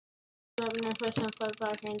up?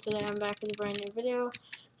 Back and today I'm back with a brand new video.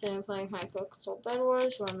 Today I'm playing Hypixel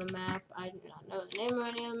Bedwars. We're on the map. I do not know the name of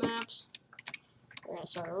any of the maps. We're gonna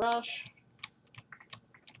start a rush.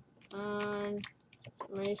 Some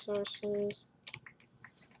resources.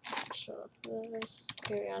 Show off this.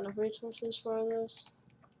 Okay, we got enough resources for this.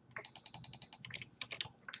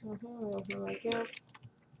 We open my gift.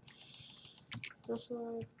 This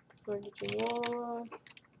way. 32 wall.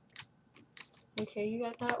 Okay, you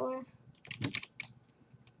got that way.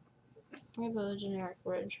 We build a generic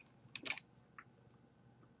bridge.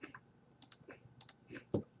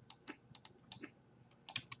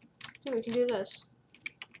 Dude, we can do this.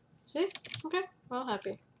 See? Okay, well,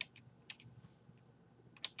 happy.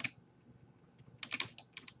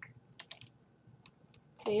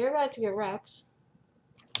 Okay, you're about to get Rex.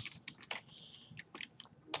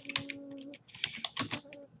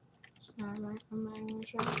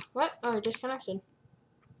 What? Oh, it disconnected.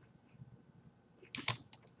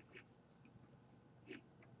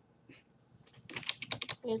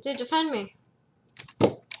 Yeah, dude, defend me.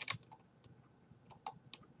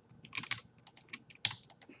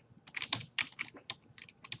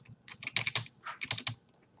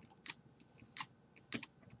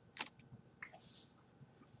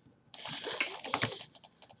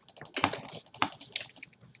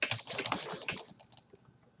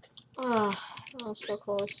 Ah, that was so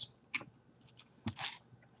close.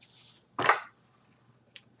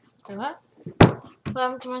 Wait, what? What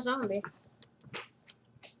happened to my zombie?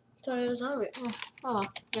 I thought it was a zombie. Oh, well,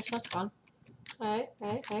 guess that's gone. Hey.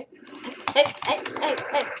 Hey,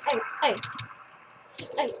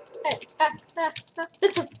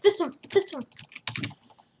 this one.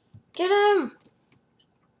 Get him!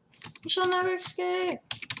 He shall never escape.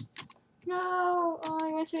 No, oh,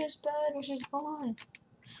 he went to his bed, which is gone.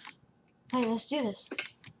 Hey, let's do this.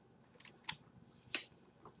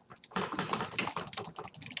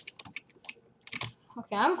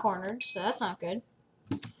 Okay, I'm cornered, so that's not good.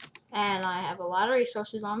 And I have a lot of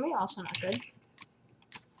resources on me, also not good.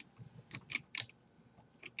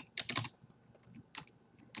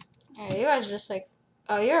 Hey, you guys are just like,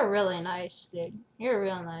 oh, you're really nice, dude. You're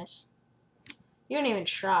real nice. You didn't even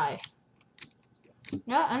try.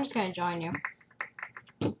 No, I'm just gonna join you.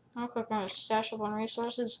 Real quick, I'm gonna stash up on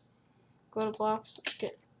resources. Go to blocks. Let's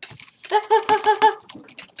get.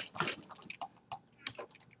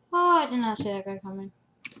 Oh, I did not see that guy coming.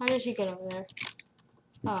 How did he get over there?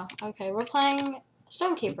 Oh, okay. We're playing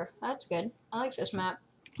Stonekeeper. That's good. I like this map.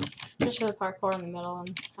 Just for the parkour in the middle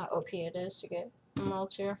and how OP it is to get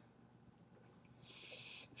emeralds here.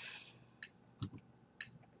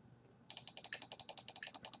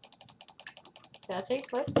 That's a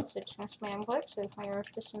click. So just gonna spam click. So my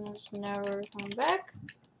artificing is never coming back.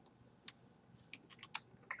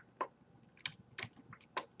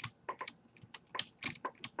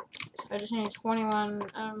 So I just need 21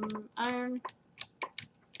 iron.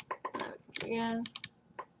 Again.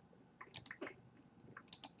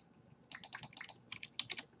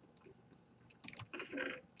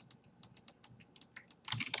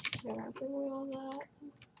 Gonna do all that.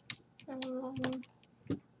 And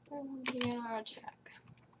then begin our attack.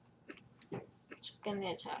 Let's begin the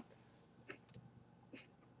attack.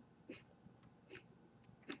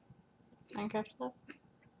 Minecraft left?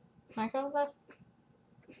 Minecraft left?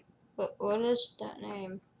 What is that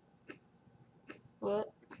name?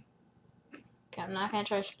 What? Okay, I'm not gonna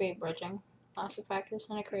try speed bridging. Lots of practice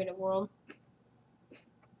in a creative world.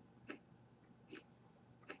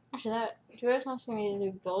 Actually, do you guys want to see me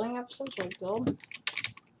do building episodes or build?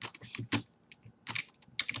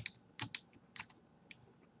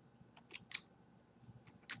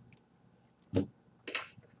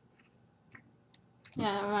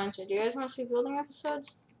 Yeah, that reminds me. Do you guys want to see building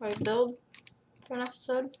episodes? Or build for an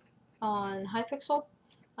episode on Hypixel?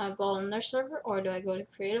 I build on their server, or do I go to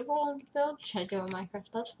Creative World and build? Should I do a Minecraft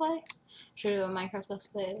Let's Play? Should I do a Minecraft Let's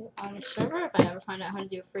Play on a server if I ever find out how to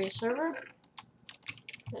do a free server?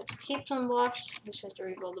 Let's keep some blocks just in case we have to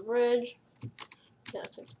rebuild the bridge.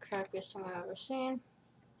 That's like the crappiest thing I've ever seen.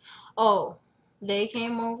 Oh, they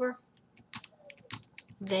came over?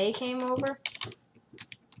 They came over?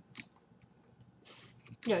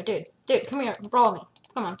 Yo, dude, come here, brawl me.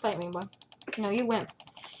 Come on, fight me, boy. No, you wimp.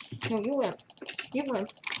 No, you wimp. You wimp.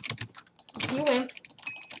 You wimp.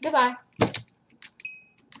 Goodbye.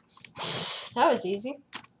 That was easy.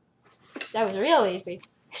 That was real easy.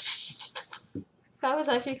 That was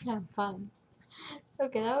actually kind of fun.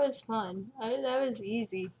 Okay, that was fun. That was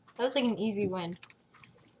easy. That was like an easy win.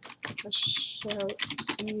 So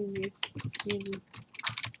easy. Easy.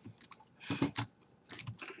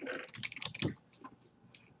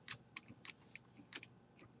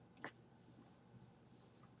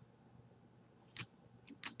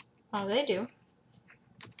 Oh, they do.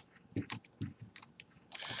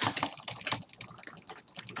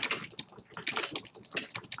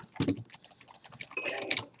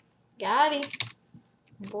 Got it.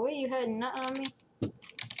 Boy, you had nut on me.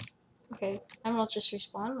 Okay, emeralds just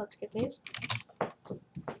respawn. Let's get these.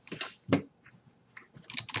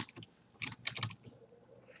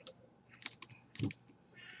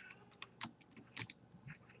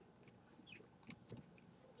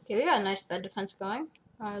 Okay, we got a nice bed defense going.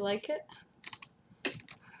 I like it.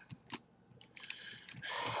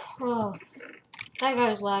 Oh, that guy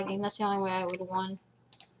was lagging. That's the only way I would have won.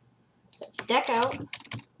 Let's deck out.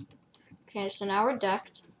 Okay, so now we're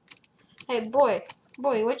decked. Hey, boy,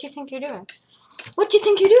 what do you think you're doing? What do you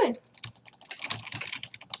think you're doing?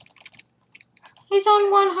 He's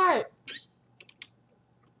on 1 heart.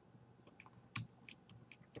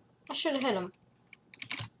 I should have hit him.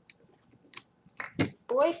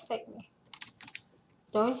 Boy, fight me.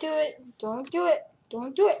 Don't do it. Don't do it.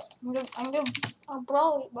 Don't do it. I'll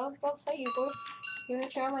brawl you. I'll fight you, boy. You're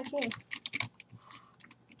gonna carry my team.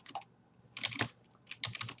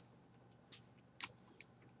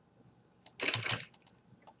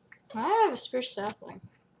 I have a spruce sapling.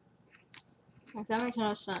 Like, that makes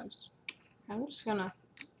no sense. I'm just gonna...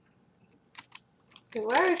 Okay,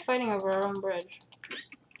 why are we fighting over our own bridge?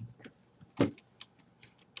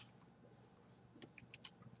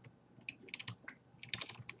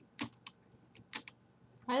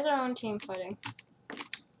 Why is our own team fighting?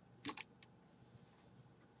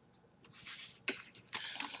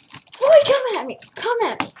 Boy, come at me! Come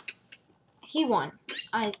at me! He won.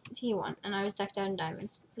 He won, and I was decked out in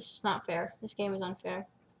diamonds. This is not fair. This game is unfair.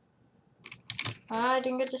 I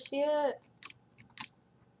didn't get to see it.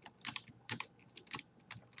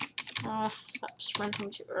 Stop sprinting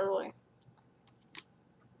too early.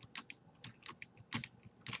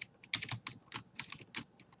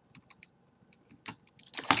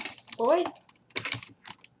 Boy,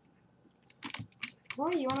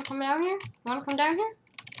 you wanna come down here? You wanna come down here?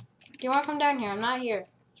 Do you wanna come down here? I'm not here.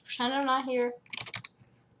 Just pretend I'm not here.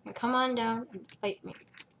 And come on down and fight me.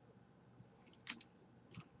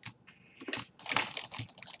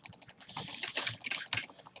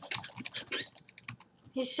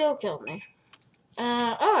 He still killed me.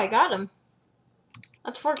 Oh, I got him.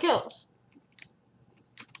 That's 4 kills.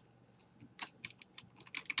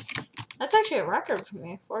 That's actually a record for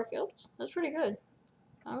me. 4 kills. That's pretty good.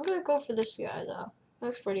 I'm gonna go for this guy, though.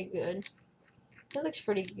 Looks pretty good. That looks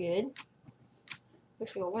pretty good.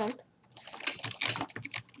 Looks like a wimp.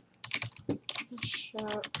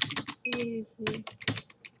 Shot. Easy.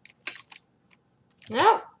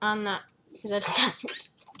 Nope, I'm not. Because that's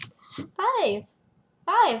diamonds. 5.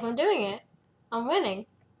 I'm doing it. I'm winning.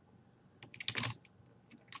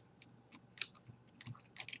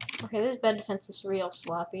 Okay, this bed defense is real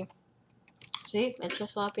sloppy. See? It's so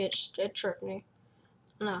sloppy, it tricked me.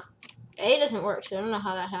 No. A doesn't work, so I don't know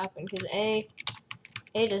how that happened, because A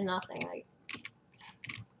does nothing. Like,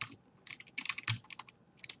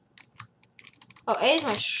 oh, A is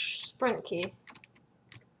my sprint key.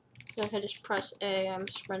 So if I just press A, I'm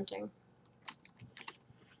sprinting.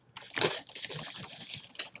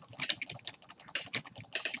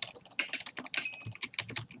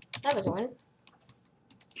 That was a win.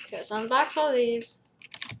 Okay, so unbox all these.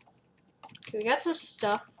 Okay, we got some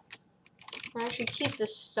stuff. I actually keep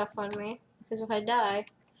this stuff on me, because if I die,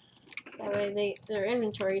 that way their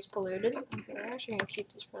inventory is polluted. Okay, we're actually gonna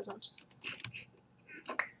keep these presents.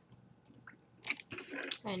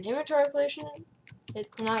 And inventory pollution,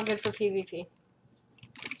 it's not good for PvP.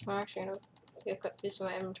 So I'm actually gonna equip this so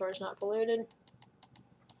my inventory is not polluted.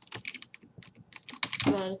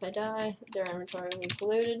 But if I die, their inventory will be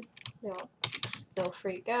polluted. They'll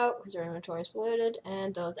freak out because their inventory is polluted,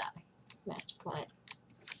 and they'll die. Master plan.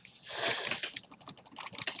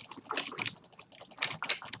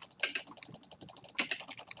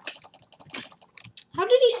 How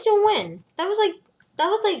did he still win? That was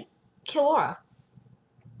like Killora.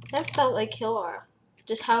 That felt like Killora.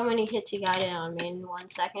 Just how many hits he got in on me in 1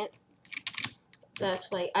 second.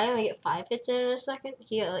 That's like, I only get 5 hits in a second.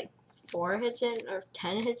 He got like 4 hits in, or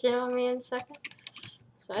 10 hits in on me in a second.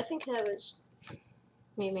 So I think that was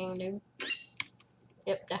me being a noob.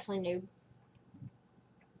 Yep, definitely noob.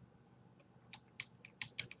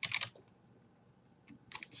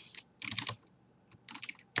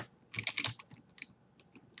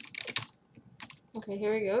 Okay,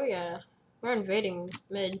 here we go. Yeah, we're invading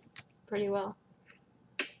mid pretty well.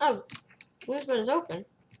 Oh, blue's bed is open.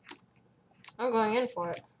 I'm going in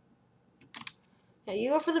for it. Yeah, you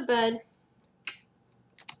go for the bed.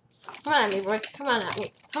 Come on at me, boy. Come on at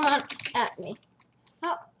me. Come on at me.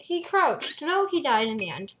 Oh, he crouched. No, he died in the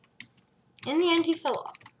end. In the end, he fell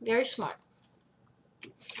off. Very smart.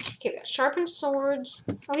 Okay, we got sharpened swords.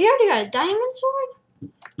 Oh, we already got a diamond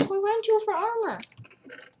sword? We went to for armor.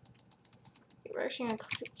 Okay, we're actually going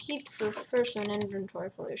to keep the first one inventory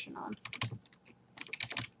pollution on.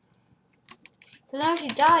 Because now if you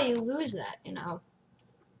die, you lose that, you know.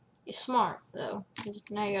 You're smart, though. Because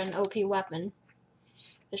now you got an OP weapon.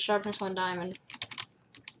 The sharpness 1 diamond.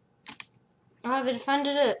 Oh, they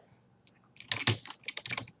defended it.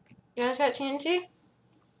 You guys got TNT?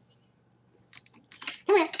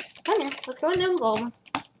 Come here. Come here. Let's go in and involve them.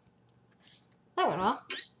 That went well.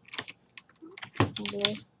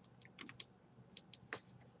 Okay.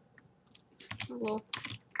 Hello.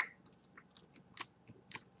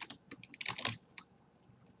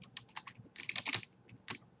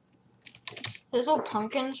 Those old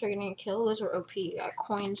pumpkins are gonna kill. Those were OP. You got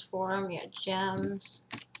coins for them. You got gems.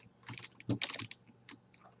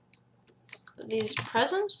 But these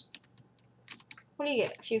presents? What do you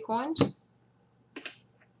get? A few coins?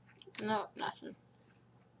 No, nothing.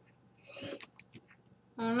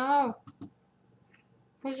 Oh no.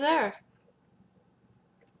 Who's there?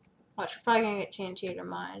 Watch, we're probably gonna get TNT to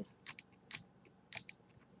mine.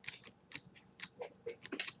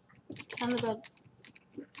 On the bed.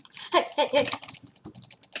 Hey, hey, hey!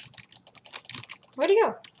 Where'd he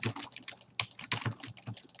go?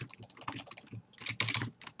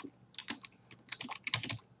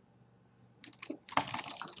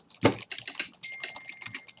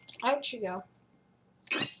 Where'd you go?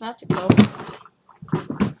 That's a go.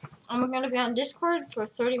 I'm gonna be on Discord for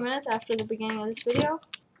 30 minutes after the beginning of this video.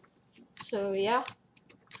 So yeah.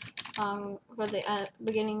 For the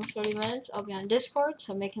beginning 30 minutes, I'll be on Discord,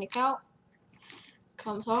 so make an account.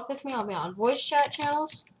 Come talk with me. I'll be on voice chat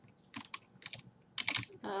channels.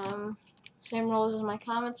 Same rules as my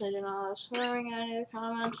comments. I do not allow swearing in any of the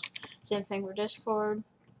comments. Same thing for Discord.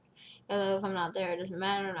 Although if I'm not there, it doesn't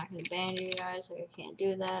matter. I'm not going to ban you guys. Like, I can't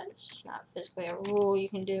do that. It's just not physically a rule you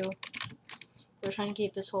can do. We're trying to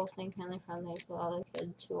keep this whole thing family friendly for all the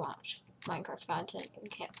kids who watch Minecraft content and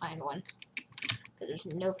can't find one. Because there's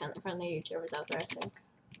no friendly YouTubers out there, I think.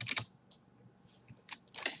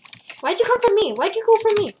 Why'd you come for me? Why'd you go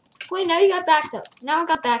for me? Wait, now you got backed up. Now I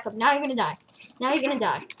got back up. Now you're gonna die. Now you're gonna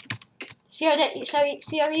die. See how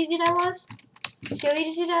easy that was? See how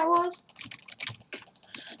easy that was?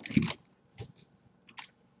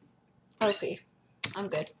 Okay. I'm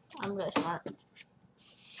good. I'm really smart.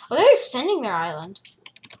 Oh, they're extending their island.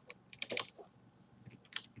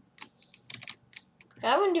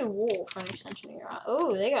 I wouldn't do wool for an extension of your island.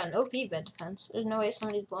 Oh, they got an OP bed defense. There's no way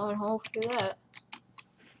somebody's blowing holes through that.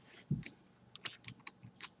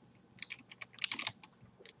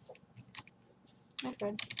 My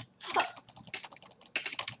friend. Oh.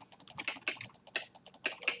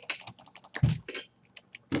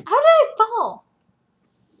 How did I fall?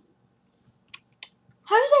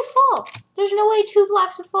 How did I fall? There's no way 2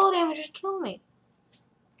 blocks of fall damage would kill me.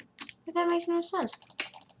 That makes no sense.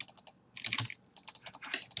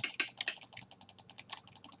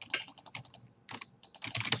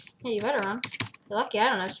 Hey, you better run. You're lucky I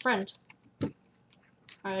don't have sprint.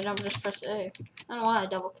 Alright, don't just press A. I don't know why I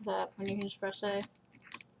double tap when you can just press A.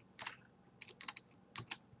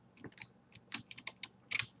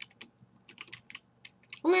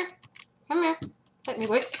 Come here. Come here. Fight me,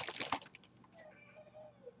 boy.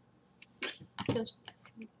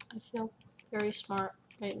 I feel very smart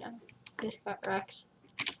right now. I just got Rex.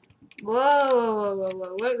 Whoa, whoa, whoa, whoa,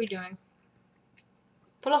 whoa. What are we doing?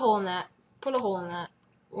 Put a hole in that. Put a hole in that.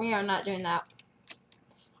 We are not doing that.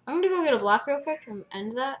 I'm gonna go get a block real quick and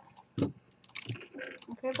end that.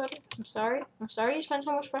 Okay, buddy. I'm sorry. I'm sorry you spent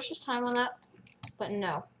so much precious time on that. But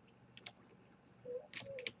no.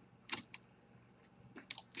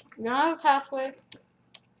 You don't have a pathway.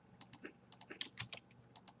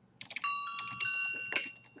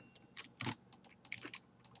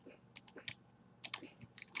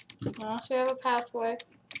 Unless we have a pathway.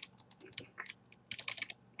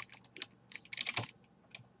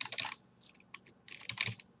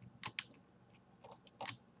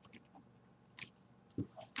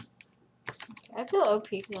 I feel OP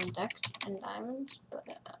because I'm decked and diamonds, but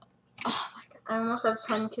oh my god, I almost have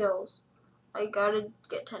 10 kills. I gotta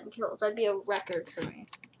get 10 kills. That'd be a record for me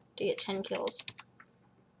to get 10 kills.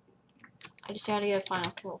 I just gotta get a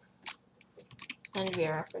final kill. Then it'd be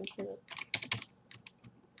a record.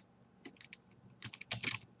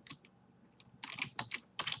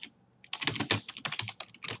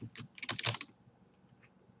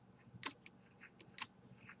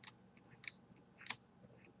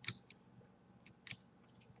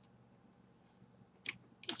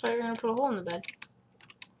 So you're gonna put a hole in the bed.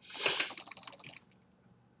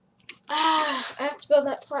 Ah! build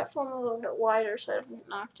that platform a little bit wider so I don't get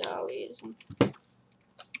knocked out easy.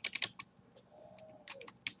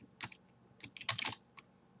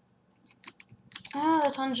 Ah,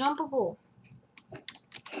 that's unjumpable.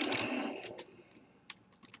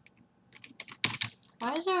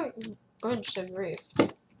 Why is our bridge so brief?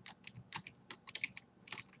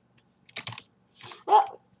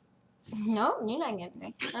 Oh! Nope, you're not getting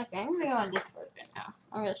me. Okay, I'm gonna go on Discord right now.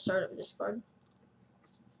 I'm gonna start up Discord.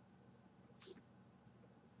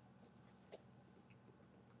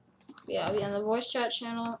 Yeah, I'll be on the voice chat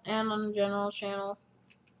channel and on the general channel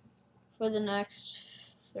for the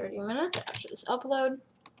next 30 minutes after this upload.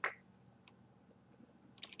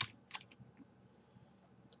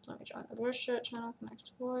 Let me join the voice chat channel, connect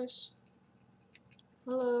to voice.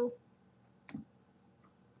 Hello.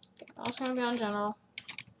 Okay, I'm also gonna be on general.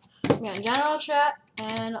 Be on general chat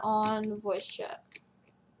and on voice chat.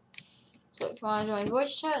 So if you want to join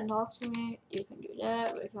voice chat and talk to me, you can do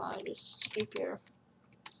that. But if you want to just keep your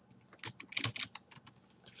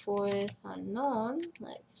voice unknown,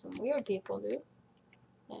 like some weird people do,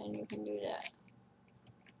 then you can do that.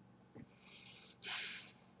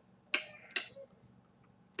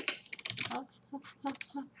 Oh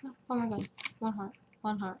my god. One heart.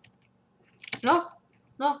 One heart. No!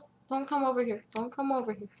 No! Don't come over here. Don't come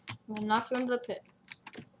over here. I'm gonna knock you into the pit.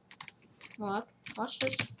 What? Watch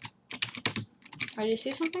this. Ready to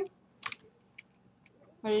see something?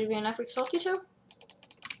 Ready to be an epic salty show?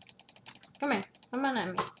 Come here. Come on at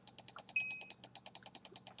me.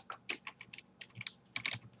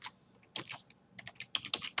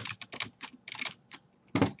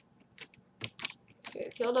 Okay,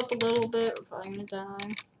 it healed up a little bit. We're probably gonna die.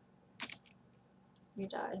 We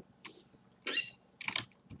died.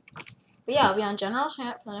 But yeah, I'll be on general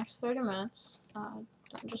chat for the next 30 minutes. I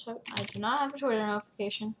do not have a Twitter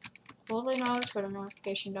notification. Totally don't have a Twitter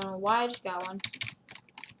notification. Don't know why I just got one.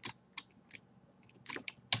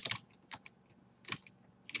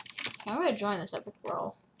 Okay, I'm gonna join this epic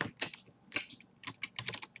brawl.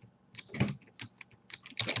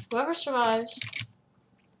 Okay, whoever survives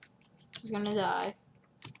is gonna die.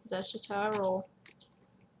 That's just how I roll.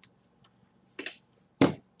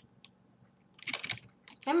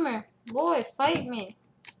 Come here, boy, fight me.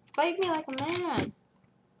 Fight me like a man.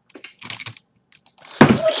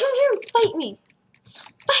 Boy, come here and fight me.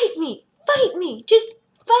 Fight me. Fight me. Just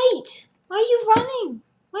fight. Why are you running?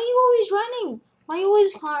 Why are you always running? Why are you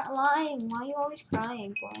always lying? Why are you always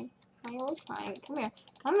crying, boy? Why are you always crying? Come here.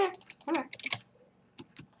 Come here. Come here.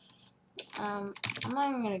 I'm not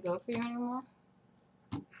even gonna go for you anymore.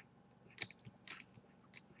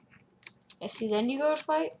 I see, then you go to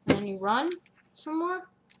fight, and then you run some more.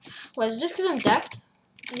 What, is it just because I'm decked?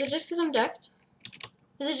 Is it just because I'm decked?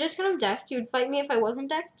 Is it just because I'm decked? You'd fight me if I wasn't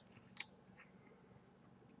decked?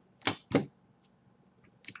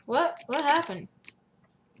 What? What happened?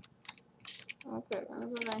 Okay, let me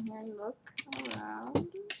go down here and look around.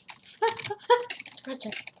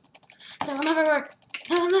 That will never work.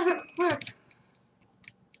 That will never work.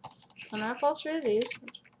 Unwrap all three of these.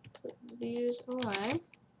 Let's put these away.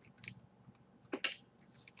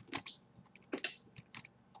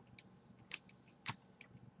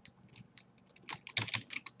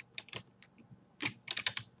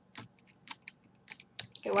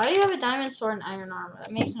 Okay, why do you have a diamond sword and iron armor?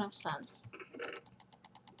 That makes no sense.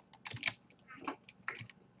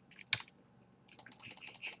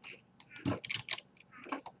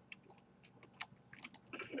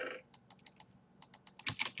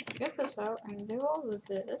 Get this out and do all of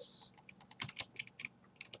this.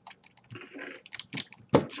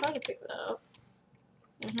 Try to pick that up.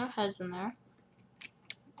 There's no heads in there.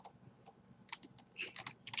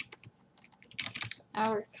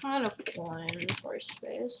 Now we're kind of full in inventory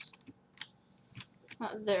space.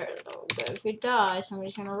 Not there though, but if we die,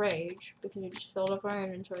 somebody's gonna rage because we just filled up our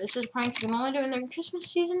inventory. This is a prank you can only do in the Christmas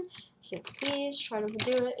season, so please try to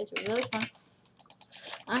do it. It's really fun.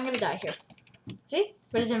 I'm gonna die here. See?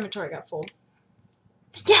 But his inventory got full.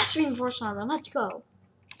 Yes, reinforced armor. Let's go.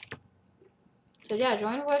 So yeah,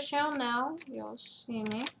 join the voice channel now. You'll see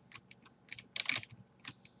me.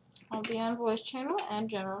 I'll be on voice channel and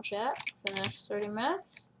general chat for the next 30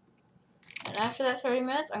 minutes. And after that 30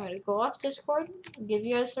 minutes, I'm going to go off Discord, give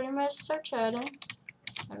you guys 30 minutes to start chatting,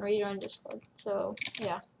 and rejoin Discord. So,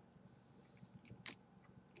 yeah.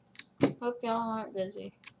 Hope y'all aren't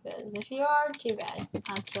busy. Because if you are, too bad.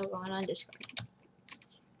 I'm still going on Discord.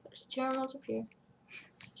 There's two emeralds up here.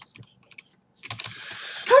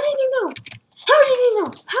 How did you know? How did you know?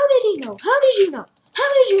 How did he know? How did you know? How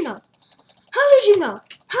did you know? How did you know?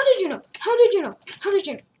 How did you know? How did you know? How did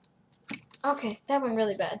you know? Okay, that went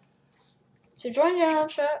really bad. So join general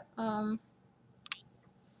chat.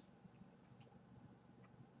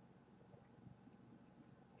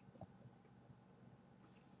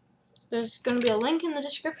 There's gonna be a link in the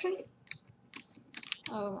description.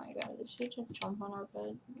 Oh my god, is he just jump on our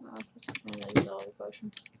bed? Oh, he's gonna use all the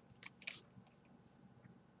potion.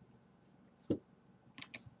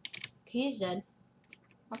 He's dead.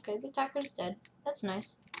 Okay, the attacker's dead. That's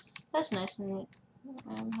nice. That's nice and neat.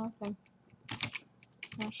 I'm helping.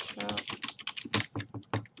 Oh, shut up.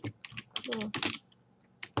 Cool.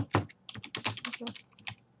 Okay.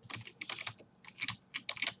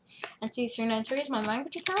 And C393 is my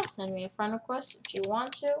Minecraft account. Send me a friend request if you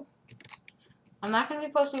want to. I'm not going to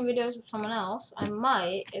be posting videos with someone else. I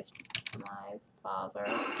might if my father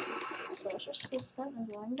 / assistant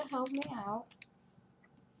is willing to help me out.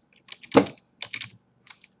 Okay,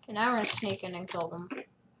 now we're going to sneak in and kill them.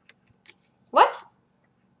 What?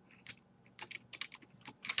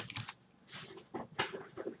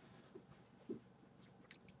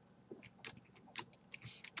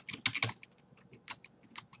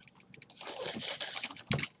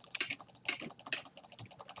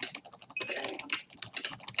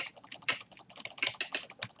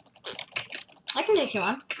 I can take you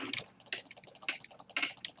on.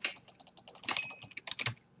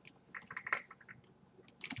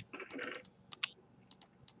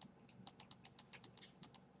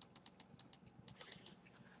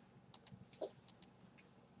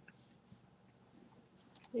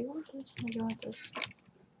 Do you want this? I do want this.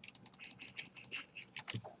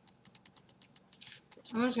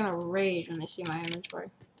 Someone's gonna rage when they see my inventory.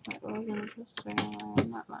 That wasn't interesting.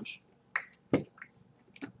 Not much.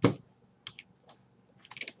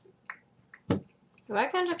 Why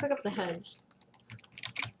can't I pick up the heads?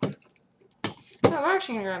 No, we're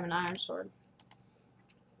actually gonna grab an iron sword.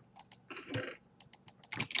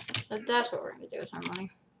 That's what we're gonna do with our money.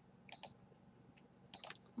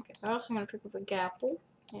 Okay, we're also gonna pick up a gapple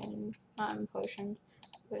and iron potion.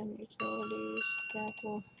 Put in utilities,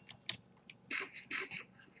 gapple.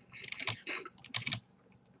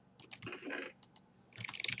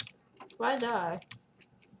 Why die?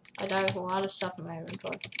 I die with a lot of stuff in my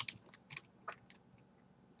inventory.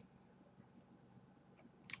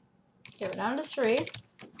 Okay, we're down to 3. I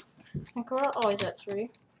think we're always at 3.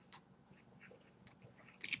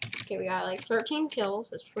 Okay, we got like 13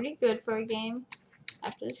 kills. That's pretty good for a game.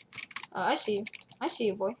 After this. I see you. I see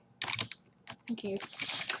you, boy. Thank you.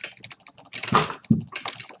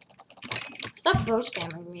 Stop both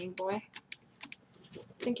spamming me, boy.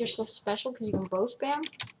 Think you're so special because you can both spam?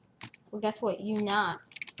 Well, guess what? You not.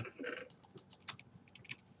 I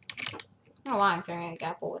don't know why I'm carrying a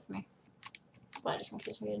gapple with me. But just in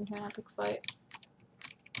case I get into an epic fight.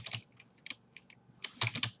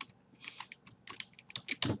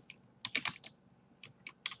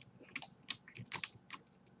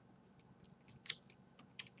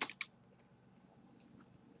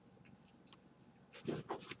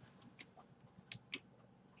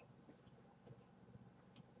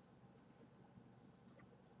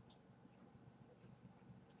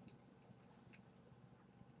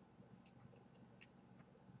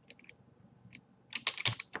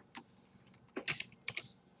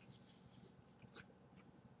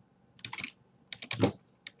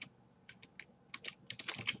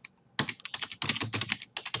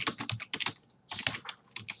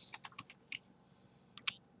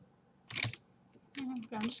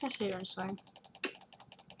 Okay, I'm just gonna sit here and swing.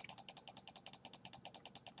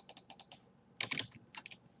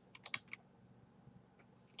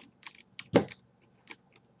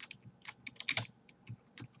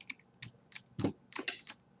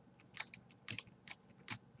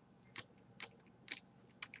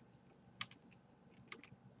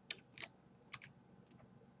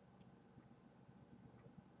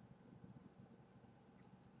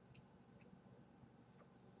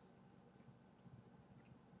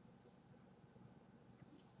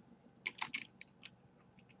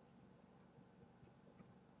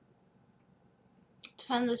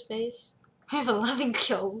 Defend this base. I have 11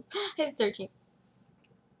 kills. I have 13.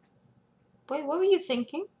 Boy, what were you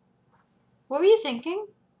thinking? What were you thinking?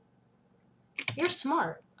 You're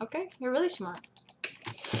smart, okay? You're really smart.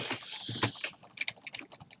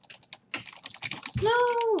 No!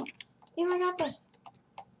 Oh my god.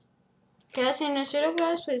 Okay, that's the end of this video,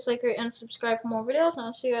 guys. Please like, rate, and subscribe for more videos, and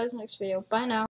I'll see you guys in the next video. Bye now.